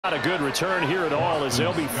Not a good return here at all, as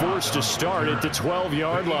they'll be forced to start at the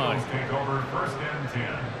 12-yard line. Take over 1st and 10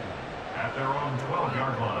 at their own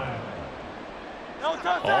 12-yard line.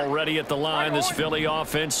 Already at the line, this Philly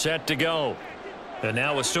offense set to go. And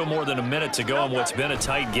now with still more than a minute to go in what's been a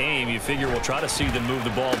tight game, you figure we'll try to see them move the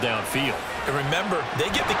ball downfield. And remember, they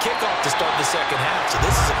get the kickoff to start the second half, so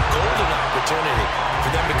this is a golden opportunity for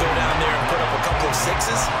them to go down there and put up a couple of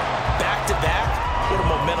sixes back-to-back. What a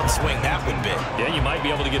momentum swing that would be. Yeah, you might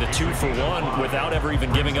be able to get a 2-for-1 without ever even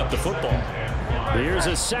giving up the football. Here's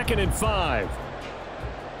a 2nd and 5.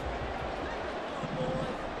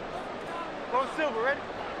 Go Silver, ready?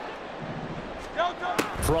 Go.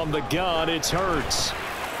 From the gun, it's Hurts.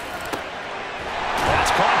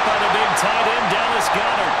 That's caught by the big tight end, Dallas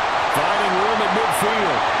Goedert. Finding room at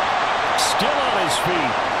midfield. Still on his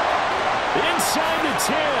feet. Inside the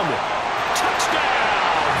 10.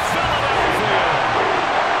 Touchdown, Philadelphia.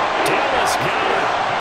 Dallas Goedert